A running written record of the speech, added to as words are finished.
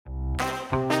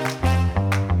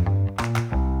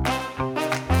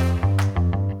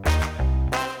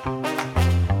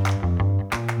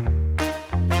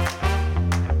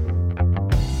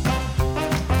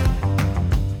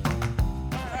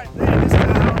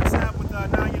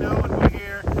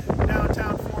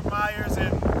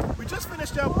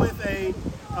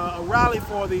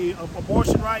for the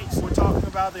abortion rights. We're talking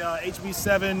about the HB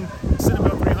 7, Senate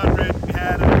Bill 300. We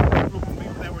had a group of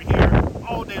people that were here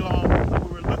all day long.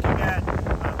 We were looking at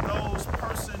those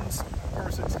persons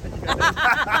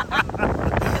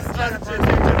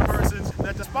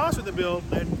that sponsored the bill,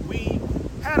 and we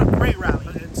had a great rally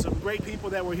and some great people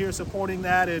that were here supporting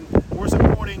that, and we're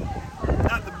supporting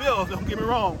not the bill, don't get me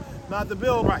wrong, not the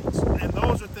bill rights. And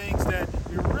those are things that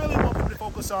we really want people to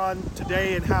focus on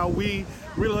today, and how we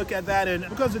really look at that. And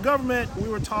because the government, we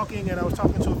were talking, and I was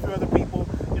talking to a few other people,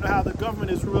 how the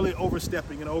government is really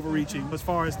overstepping and overreaching as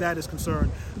far as that is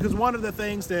concerned. Because one of the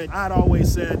things that I'd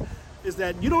always said is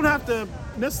that you don't have to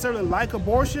necessarily like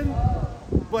abortion,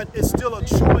 but it's still a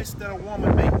choice that a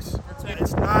woman makes.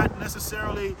 It's not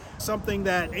necessarily something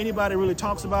that anybody really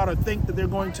talks about or think that they're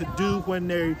going to do when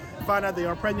they find out they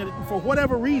are pregnant for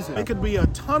whatever reason. It could be a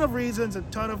ton of reasons, a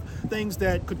ton of things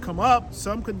that could come up.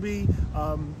 Some could be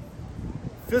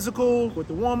physical with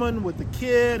the woman, with the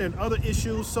kid, and other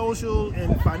issues, social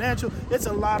and financial. It's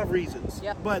a lot of reasons.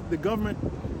 Yep. But the government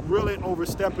really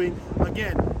overstepping.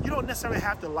 Again, you don't necessarily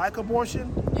have to like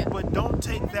abortion, but don't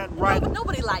take that right.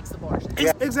 Nobody likes abortion.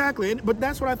 Exactly. But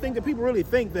that's what I think, that people really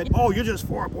think that, oh, you're just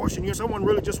for abortion. Someone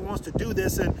really just wants to do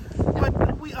this.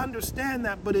 But we understand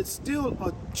that, but it's still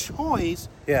a choice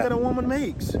that a woman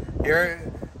makes.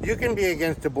 You can be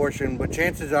against abortion, but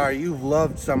chances are you've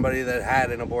loved somebody that had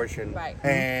an abortion. Right.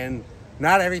 And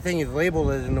not everything is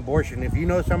labeled as an abortion. If you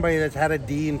know somebody that's had a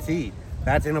D and C,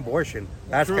 that's an abortion.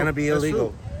 That's going to be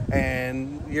illegal.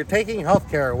 And you're taking health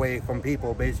care away from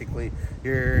people, basically.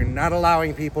 You're not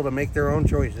allowing people to make their own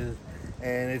choices.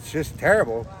 And it's just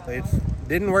terrible. It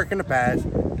didn't work in the past.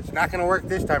 It's not going to work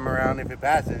this time around if it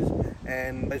passes.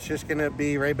 And it's just going to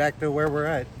be right back to where we're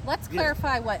at. Let's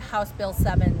clarify what House Bill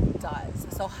 7 does.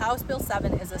 So House Bill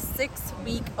 7 is a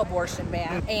 6-week abortion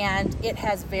ban, and it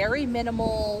has very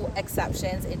minimal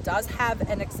exceptions. It does have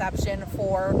an exception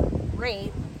for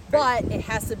rape, but it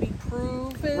has to be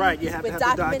proven you have with to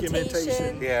have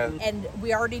documentation. The documentation. And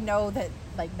we already know that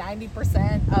like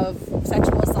 90% of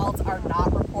sexual assaults are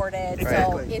not reported.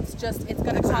 Exactly. So it's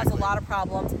going to cause a lot of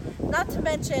problems. Not to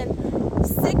mention,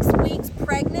 6 weeks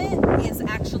pregnant is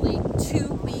actually 2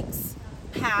 weeks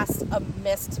past a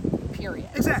missed period.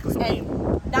 Exactly.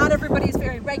 And not everybody's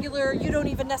very regular. You don't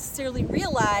even necessarily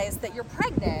realize that you're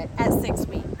pregnant at 6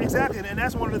 weeks. Exactly, and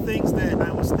that's one of the things that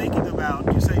I was thinking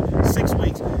about. You say 6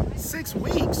 weaks. 6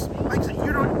 weeks, like I said,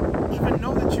 you don't even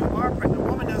know that you are pregnant. A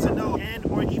woman doesn't know,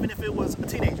 or even if it was a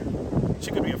teenager,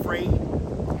 she could be afraid.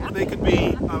 They could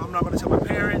be, I'm not going to tell my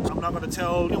parents, I'm not going to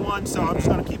tell anyone, so I'm just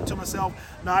going to keep it to myself,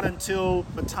 not until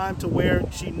the time to where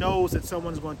she knows that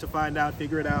someone's going to find out,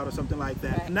 figure it out, or something like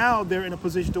that. Right. Now they're in a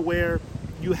position to where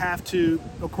you have to,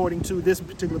 according to this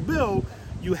particular bill,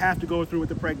 you have to go through with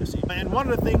the pregnancy. And one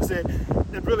of the things that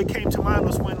really came to mind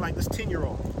was when like this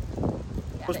 10-year-old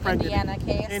was pregnant.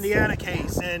 Indiana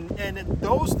case. And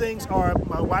those things are,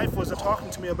 my wife was talking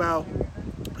to me about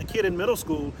a kid in middle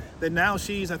school that now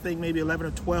she's, I think, maybe 11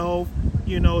 or 12,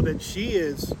 that she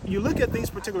is. You look at these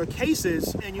particular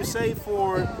cases and you say,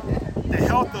 for the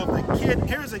health of the kid,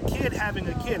 here's a kid having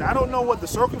a kid. I don't know what the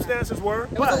circumstances were.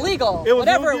 It was illegal. It was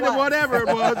whatever it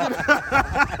was.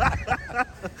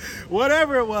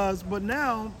 Whatever it was. But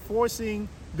now forcing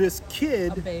this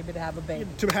kid to have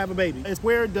a baby. It's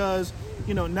where does,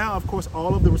 now of course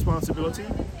all of the responsibility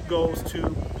goes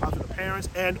to possibly the parents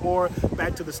and or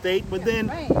back to the state. But then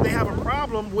they have a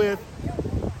problem with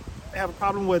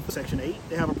Section 8.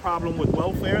 They have a problem with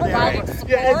welfare.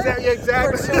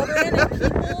 Exactly. For children and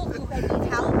people who need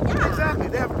help. Yeah. Exactly.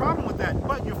 They have a problem with that.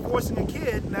 But you're forcing a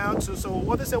kid now to, so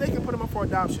what they said, they can put them up for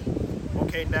adoption.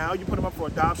 Okay, now you put them up for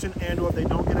adoption, and or if they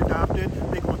don't get adopted,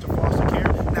 they go into foster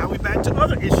care. Now we're back to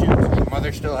other issues. The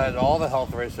mother still has all the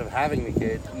health risks of having the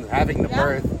kid, having the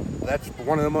birth. That's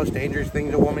one of the most dangerous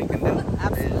things a woman can do.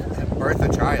 Absolutely. Is birth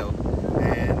a child.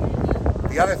 And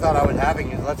the other thought I was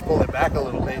having is, let's pull it back a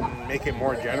little bit and make it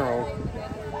more general.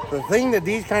 The thing that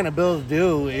these kind of bills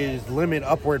do is limit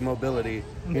upward mobility.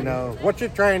 What you're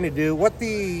trying to do, what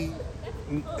the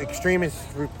extremist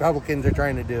Republicans are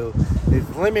trying to do is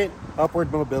limit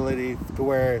upward mobility to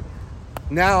where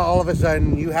now all of a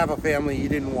sudden you have a family you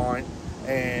didn't want,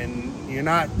 and you're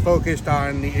not focused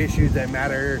on the issues that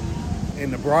matter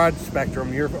in the broad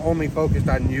spectrum. You're only focused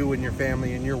on you and your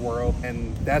family and your world,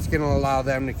 and that's going to allow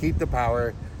them to keep the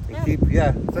power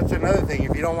and that's another thing.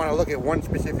 If you don't want to look at one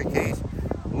specific case,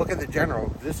 look at the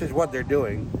general. This is what they're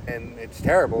doing, and it's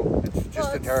terrible. It's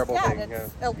just a terrible thing.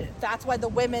 That's why the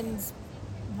women's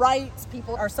rights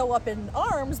people are so up in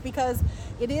arms, because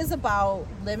it is about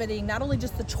limiting not only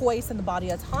just the choice and the body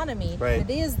autonomy, but it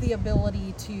is the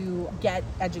ability to get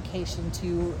education,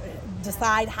 to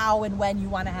decide how and when you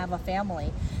want to have a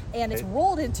family. And it's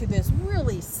rolled into this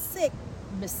really sick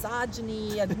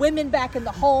misogyny and women back in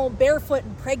the home, barefoot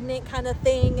and pregnant kind of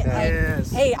thing.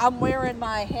 Yes. Like, hey, I'm wearing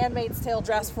my Handmaid's Tale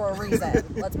dress for a reason.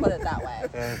 Let's put it that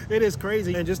way. It is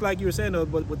crazy. And just like you were saying, though,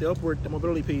 with the upward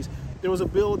mobility piece, there was a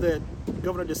bill that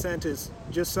Governor DeSantis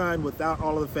just signed without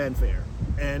all of the fanfare.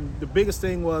 And the biggest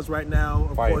thing was right now,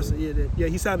 of course,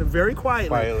 he sounded very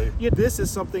quietly. Yeah, this is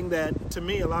something that, to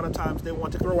me, a lot of times they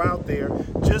want to throw out there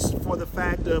just for the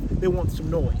fact of they want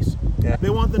some noise. Yeah. They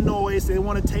want the noise. They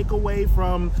want to take away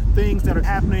from things that are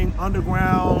happening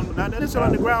underground, not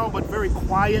necessarily underground, but very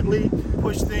quietly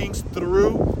push things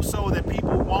through so that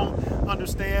people won't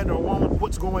understand or won't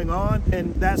what's going on.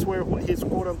 And that's where his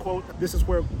quote unquote, this is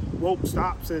where woke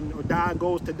stops and or die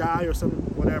goes to die or something,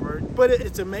 whatever. But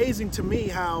it's amazing to me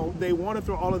how they want to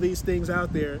throw all of these things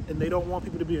out there and they don't want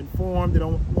people to be informed. They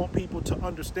don't want people to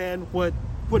understand what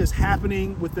is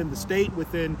happening within the state,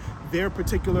 within their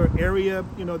particular area,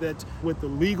 that's with the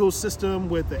legal system,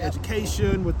 with the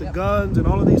education, with the guns and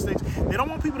all of these things. They don't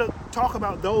want people to talk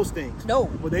about those things. No.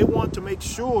 But they want to make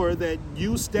sure that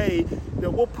you stay, that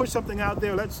we'll push something out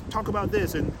there, let's talk about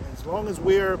this. And as long as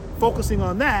we're focusing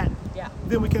on that,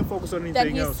 then we can focus on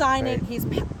anything else. Then he's signing, he's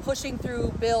pushing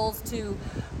through bills to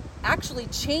actually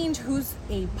change who's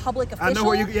a public official. I know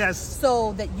where yes.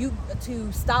 So that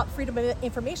to stop Freedom of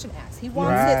Information Acts. He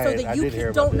wants it so that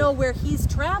you don't know where he's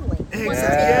traveling. He wants to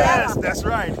take that off. That's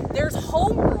right. There's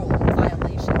home rule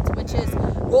violations, which is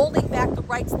rolling back the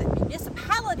rights that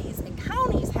municipalities and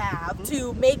counties have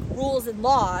to make rules and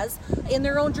laws in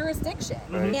their own jurisdiction.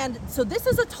 And so this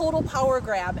is a total power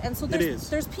grab. And so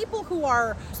there's people who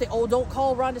say, oh, don't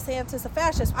call Ron DeSantis a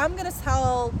fascist. I'm going to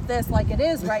tell this like it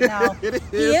is right now.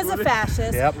 He is a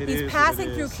fascist. Yep. He's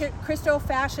passing through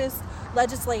Christo-fascist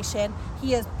legislation.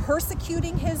 He is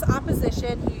persecuting his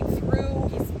opposition. He's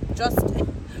just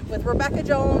with Rebecca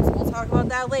Jones. We'll talk about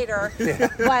that later.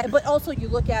 But also you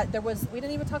look at, we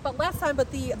didn't even talk about last time,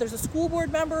 but there's a school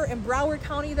board member in Broward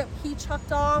County that he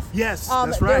chucked off. Yes,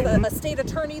 that's right. There's a state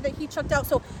attorney that he chucked out.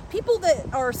 So people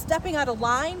that are stepping out of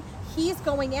line, he's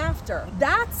going after.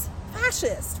 That's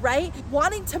fascist, right?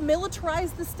 Wanting to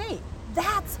militarize the state.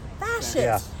 That's fascist.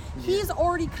 Yeah. He's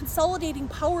already consolidating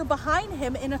power behind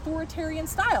him in authoritarian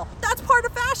style. That's part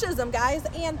of fascism, guys.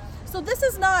 And so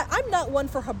I'm not one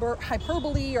for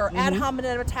hyperbole or ad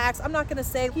hominem attacks. I'm not going to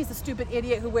say he's a stupid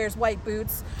idiot who wears white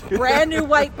boots, brand new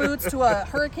white boots to a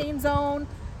hurricane zone.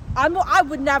 I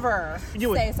would never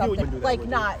say something like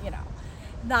not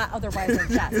otherwise in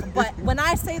jest. But when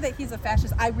I say that he's a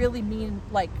fascist, I really mean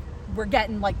like, we're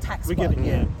getting like textbook.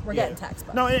 We're getting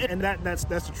textbook. No, and that's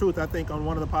the truth. I think on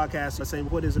one of the podcasts I say,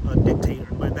 what is a dictator?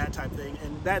 But that type of thing.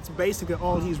 And that's basically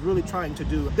all he's really trying to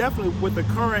do. Definitely with the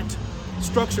current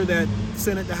structure that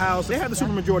Senate, the House, they have the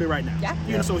supermajority right now.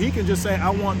 Yeah. So he can just say, I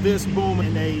want this, boom,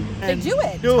 and they do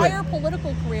it. His entire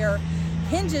political career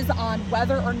hinges on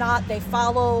whether or not they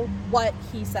follow what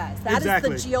he says. That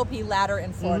is the GOP ladder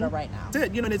in Florida right now. That's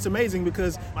it. And it's amazing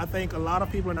because I think a lot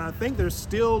of people, and I think they're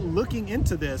still looking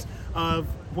into this of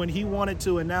when he wanted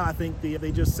to, and now I think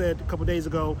they just said a couple days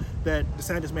ago that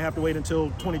DeSantis may have to wait until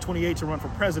 2028 to run for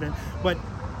president. But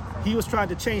he was trying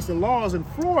to change the laws in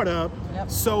Florida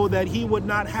so that he would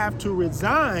not have to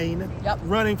resign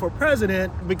running for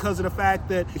president because of the fact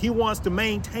that he wants to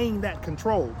maintain that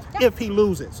control if he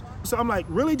loses. So I'm like,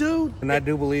 really, dude? And I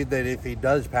do believe that if he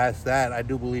does pass that, I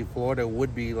do believe Florida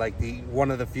would be like one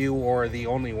of the few or the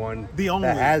only one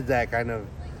that has that kind of.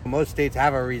 Most states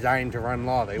have a resign to run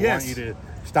law. They want you to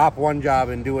stop one job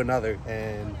and do another.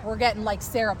 And we're getting like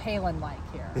Sarah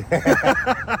Palin-like here.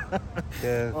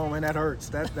 Oh man, that hurts.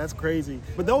 That's crazy.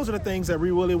 But those are the things that we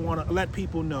really want to let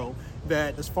people know,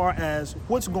 that as far as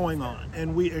what's going on,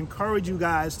 and we encourage you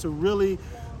guys to really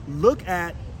look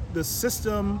at the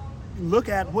system, look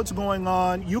at what's going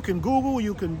on. You can Google,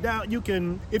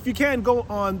 if you can, go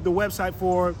on the website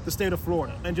for the state of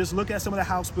Florida and just look at some of the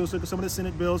House bills, look at some of the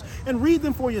Senate bills, and read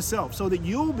them for yourself so that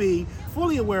you'll be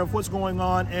fully aware of what's going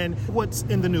on and what's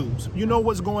in the news. You know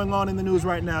what's going on in the news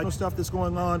right now, stuff that's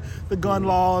going on, the gun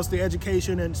laws, the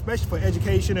education, and especially for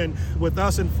education, and with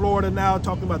us in Florida now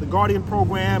talking about the Guardian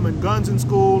program and guns in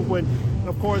school, when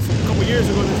of course a couple years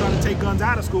ago they're trying to take guns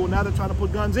out of school. Now they're trying to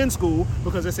put guns in school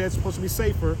because they say it's supposed to be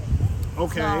safer.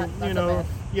 Okay,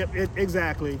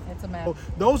 exactly. It's a mess. So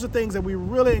those are things that we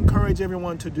really encourage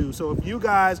everyone to do. So if you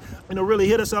guys, really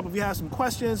hit us up if you have some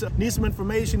questions, need some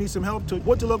information, need some help to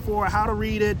what to look for, how to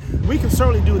read it, we can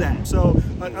certainly do that. So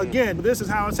again, this is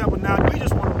Howard Sapp. Now we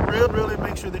just want to really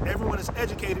make sure that everyone is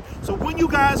educated. So when you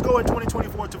guys go in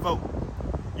 2024 to vote,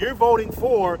 You're voting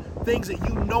for things that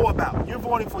you know about. You're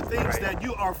voting for things Right. that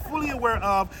you are fully aware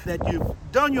of, that you've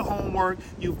done your homework,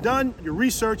 you've done your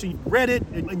research, and you've read it,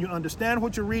 and you understand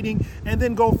what you're reading, and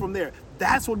then go from there.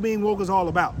 That's what being woke is all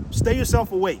about. Stay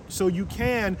yourself awake so you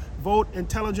can vote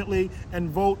intelligently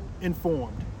and vote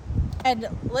informed. And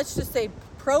let's just say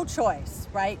pro-choice,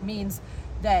 right, means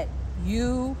that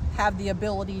you have the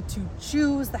ability to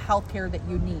choose the healthcare that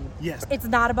you need. Yes. It's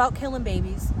not about killing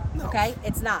babies. No. Okay?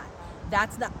 It's not.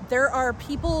 That's not. There are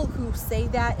people who say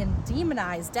that and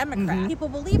demonize Democrats. People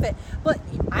believe it. But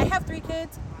I have 3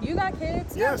 kids. You got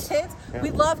kids. You Yes. have kids. Yeah. We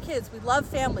love kids. We love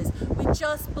families. We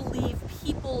just believe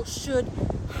people should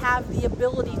have the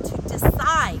ability to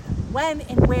decide when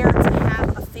and where to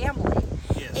have a family.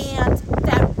 Yes. And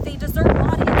that they deserve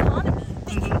body autonomy.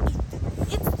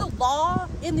 It's the law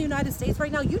in the United States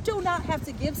right now. You do not have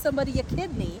to give somebody a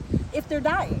kidney if they're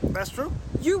dying. That's true.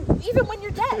 You even when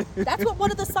you're dead. That's what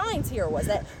one of the signs here was,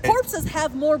 that corpses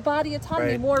have more body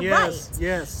autonomy, Right. more Yes, rights.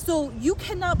 yes. So you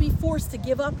cannot be forced to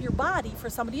give up your body for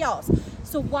somebody else.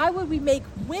 So why would we make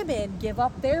women give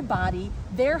up their body,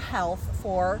 their health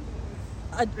for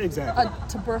Exactly.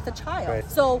 to birth a child?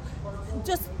 Right. So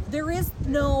just there is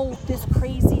no this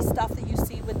crazy stuff that you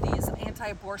see with these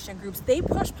anti-abortion groups. They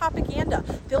push propaganda.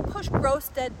 They'll push gross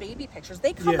dead baby pictures.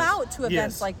 They come Yes. out to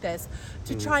events Yes. like this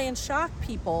to try and shock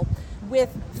people with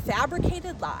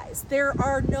fabricated lies. There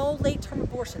are no late-term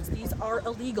abortions. These are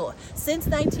illegal. Since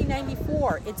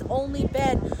 1994, it's only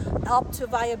been up to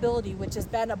viability, which has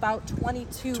been about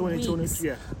 22 weeks.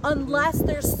 Yeah. Unless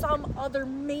there's some other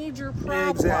major problem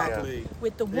Exactly.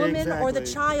 with the woman or the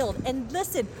Exactly. child. And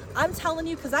listen, I'm telling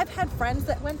you, because I've had friends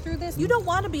that went through this, you don't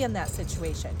want to be in that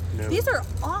situation. No. These are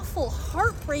awful,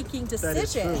 heartbreaking That is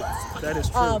decisions true. That is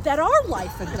true. that are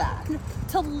life and death.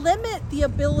 To limit the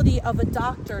ability of a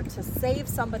doctor to save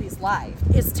somebody's life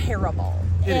is terrible.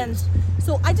 It and is.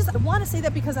 so I want to say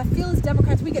that because I feel as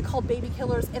Democrats, we get called baby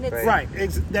killers, and it's Right.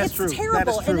 That's it's true. terrible, That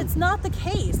is true. and it's not the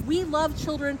case. We love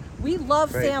children, we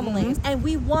love Right. families, and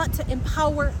we want to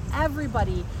empower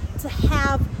everybody to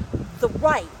have the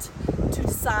right to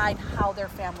decide how their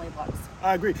family looks.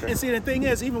 I agree. And see, the thing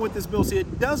is, even with this bill, see,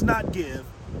 it does not give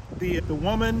the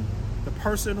woman, the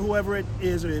person, whoever it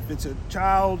is, or if it's a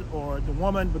child or the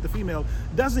woman, but the female,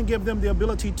 doesn't give them the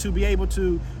ability to be able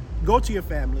to go to your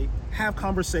family, have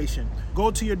conversation, go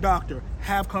to your doctor,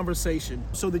 have conversation,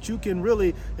 so that you can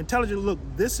really intelligently look,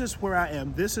 this is where I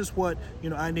am, this is what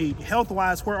I need.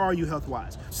 Health-wise, where are you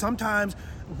health-wise? Sometimes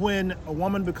when a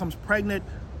woman becomes pregnant,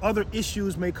 other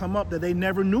issues may come up that they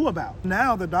never knew about.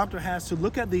 Now the doctor has to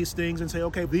look at these things and say,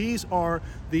 okay, these are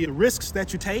the risks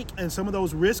that you take, and some of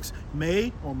those risks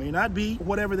may or may not be,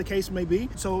 whatever the case may be.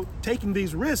 So taking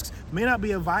these risks may not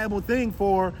be a viable thing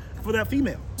for that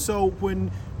female. So when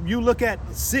you look at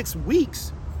 6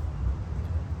 weeks,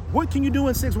 what can you do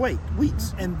in 6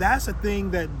 weeks? And that's a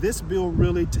thing that this bill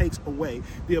really takes away.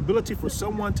 The ability for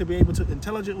someone to be able to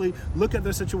intelligently look at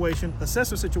their situation,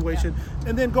 assess their situation,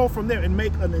 and then go from there and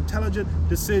make an intelligent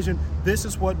decision. This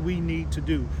is what we need to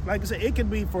do. Like I said, it can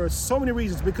be for so many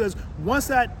reasons, because once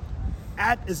that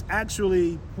act is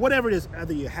actually, whatever it is,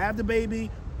 either you have the baby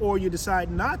or you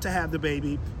decide not to have the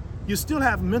baby, you still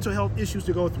have mental health issues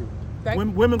to go through. Right.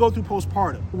 Women go through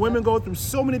postpartum. Women go through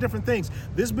so many different things.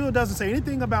 This bill doesn't say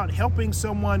anything about helping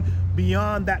someone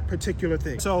beyond that particular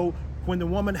thing. So when the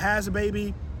woman has a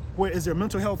baby, where is there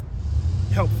mental health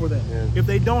help for them? Yeah. If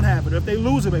they don't have it, or if they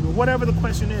lose a baby, whatever the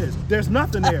question is, there's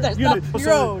nothing there. There's nothing.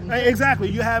 Your own. Exactly.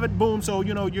 You have it, boom. So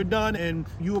you're done, and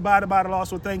you abide by the law.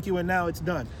 So thank you, and now it's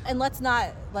done. And let's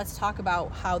talk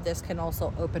about how this can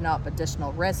also open up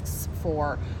additional risks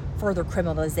for further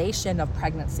criminalization of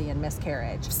pregnancy and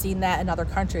miscarriage. I've seen that in other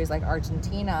countries like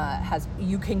Argentina.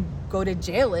 You can go to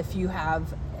jail if you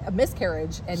have a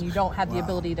miscarriage and you don't have the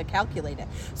ability to calculate it.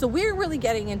 So we're really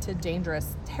getting into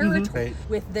dangerous territory Right.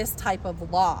 with this type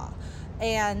of law.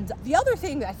 And the other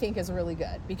thing that I think is really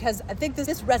good, because I think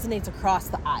this resonates across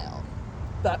the aisle.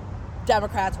 The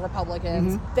Democrats,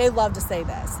 Republicans, they love to say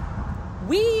this.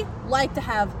 We like to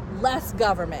have less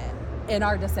government in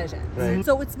our decisions. Right.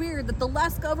 So it's weird that the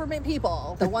less government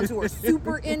people, the ones who are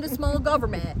super into small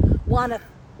government, want to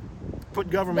Put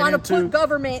government put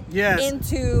government Yes.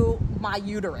 into my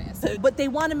uterus. But they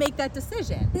want to make that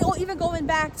decision. Even going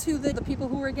back to the people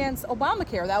who were against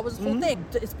Obamacare, that was the whole thing.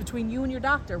 It's between you and your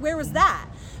doctor. Where was that?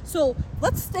 So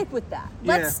let's stick with that.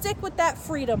 Yeah. Let's stick with that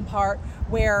freedom part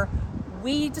where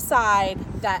we decide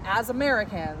that as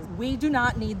Americans, we do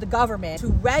not need the government to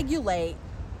regulate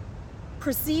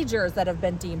procedures that have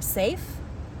been deemed safe,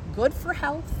 good for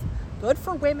health, good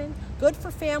for women, good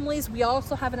for families. We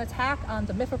also have an attack on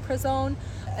the mifepristone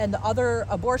and the other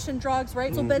abortion drugs,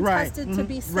 right? So been Right. tested to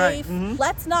be Right. safe.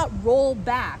 Let's not roll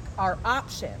back our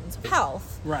options,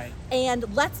 health, Right. and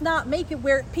let's not make it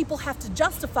where people have to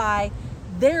justify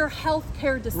their health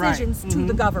care decisions to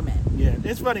the government. Yeah,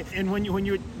 it's funny. And when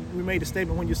we made a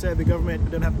statement when you said the government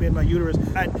didn't have to be in my uterus,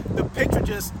 the picture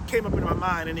just came up in my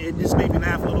mind, and it just made me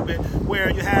laugh a little bit. Where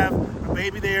you have a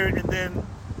baby there, and then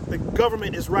the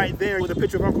government is right there with a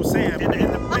picture of Uncle Sam, and the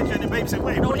picture, and the baby said,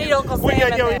 "Wait, Don't need Uncle Sam in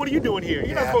there. what are you doing here?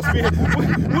 You're not supposed to be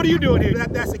here. What are you doing here?"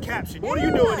 That's the caption. What are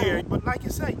you doing here? But like you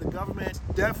say, the government's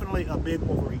definitely a big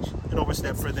overreach and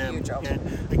overstep for them. huge overreach.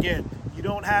 And again, you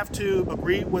don't have to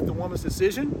agree with the woman's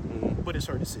decision, but it's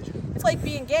her decision. It's like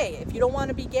being gay. If you don't want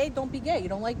to be gay, don't be gay. You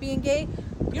don't like being gay,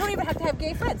 you don't even have to have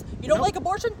gay friends. You don't like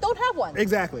abortion, don't have one.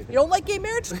 Exactly. You don't like gay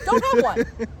marriage, don't have one.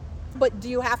 But do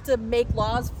you have to make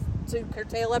laws to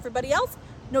curtail everybody else?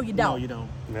 No, you don't. No, you don't.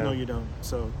 No. No, you don't.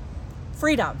 So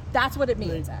Freedom. That's what it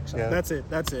means, actually. Yeah. that's it.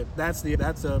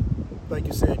 That's a, like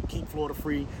you said, keep Florida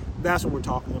free. That's what we're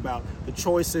talking about. The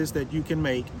choices that you can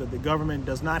make, that the government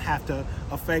does not have to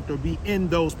affect or be in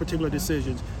those particular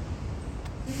decisions.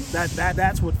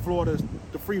 That's what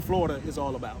the free Florida is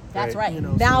all about. That's right. You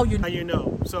know, Now so, you know. you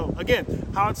know. So again,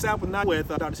 Howard Sapp with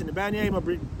Dr. Cindy Banier, my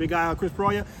big guy Chris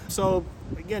Proya. So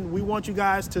again, we want you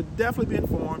guys to definitely be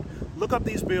informed. Look up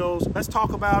these bills. Let's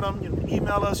talk about them. You know,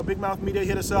 email us, Big Mouth Media,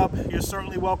 hit us up. You're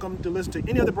certainly welcome to listen to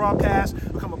any of the broadcasts.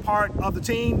 Become a part of the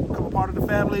team. Become a part of the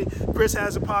family. Chris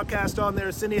has a podcast on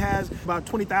there. Cindy has about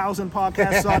 20,000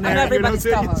 podcasts on there. I'm everybody's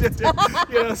co-host.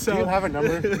 So Do you have a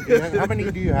number? How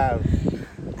many do you have?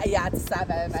 Yeah, it's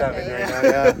 7. I 7 think. right now,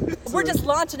 yeah. We're just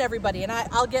launching everybody, and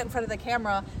I'll get in front of the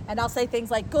camera and I'll say things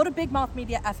like, go to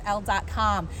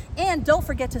bigmouthmediafl.com and don't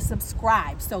forget to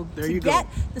subscribe. So There to you go. get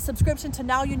the subscription to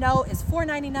Now You Know is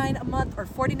 $4.99 a month or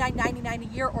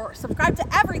 $49.99 a year, or subscribe to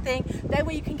everything. That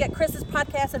way you can get Chris's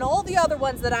podcast and all the other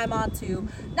ones that I'm on to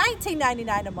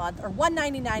 $19.99 a month or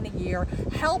 $1.99 a year.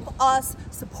 Help us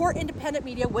support independent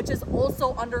media, which is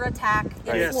also under attack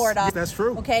in Yes, Florida. that's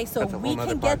true. Okay, so That's a we whole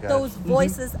nother can get podcast. those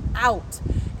voices out.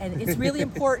 And it's really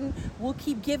important. We'll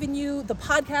keep giving you the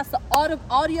podcast, the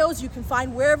audios you can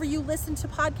find wherever you listen to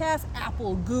podcasts,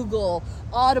 Apple, Google,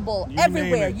 Audible, You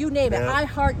everywhere, name it. you name it. Yeah.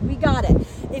 iHeart, we got it.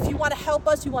 If you want to help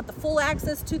us, you want the full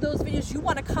access to those videos, you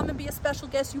want to come and be a special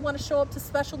guest, you want to show up to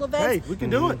special events, hey, we can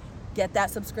do it. get that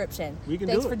subscription. We can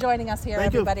Thanks do for it. joining us here,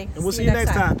 Thank you. everybody. And we'll see you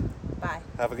next time. Bye.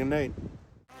 Have a good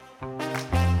night.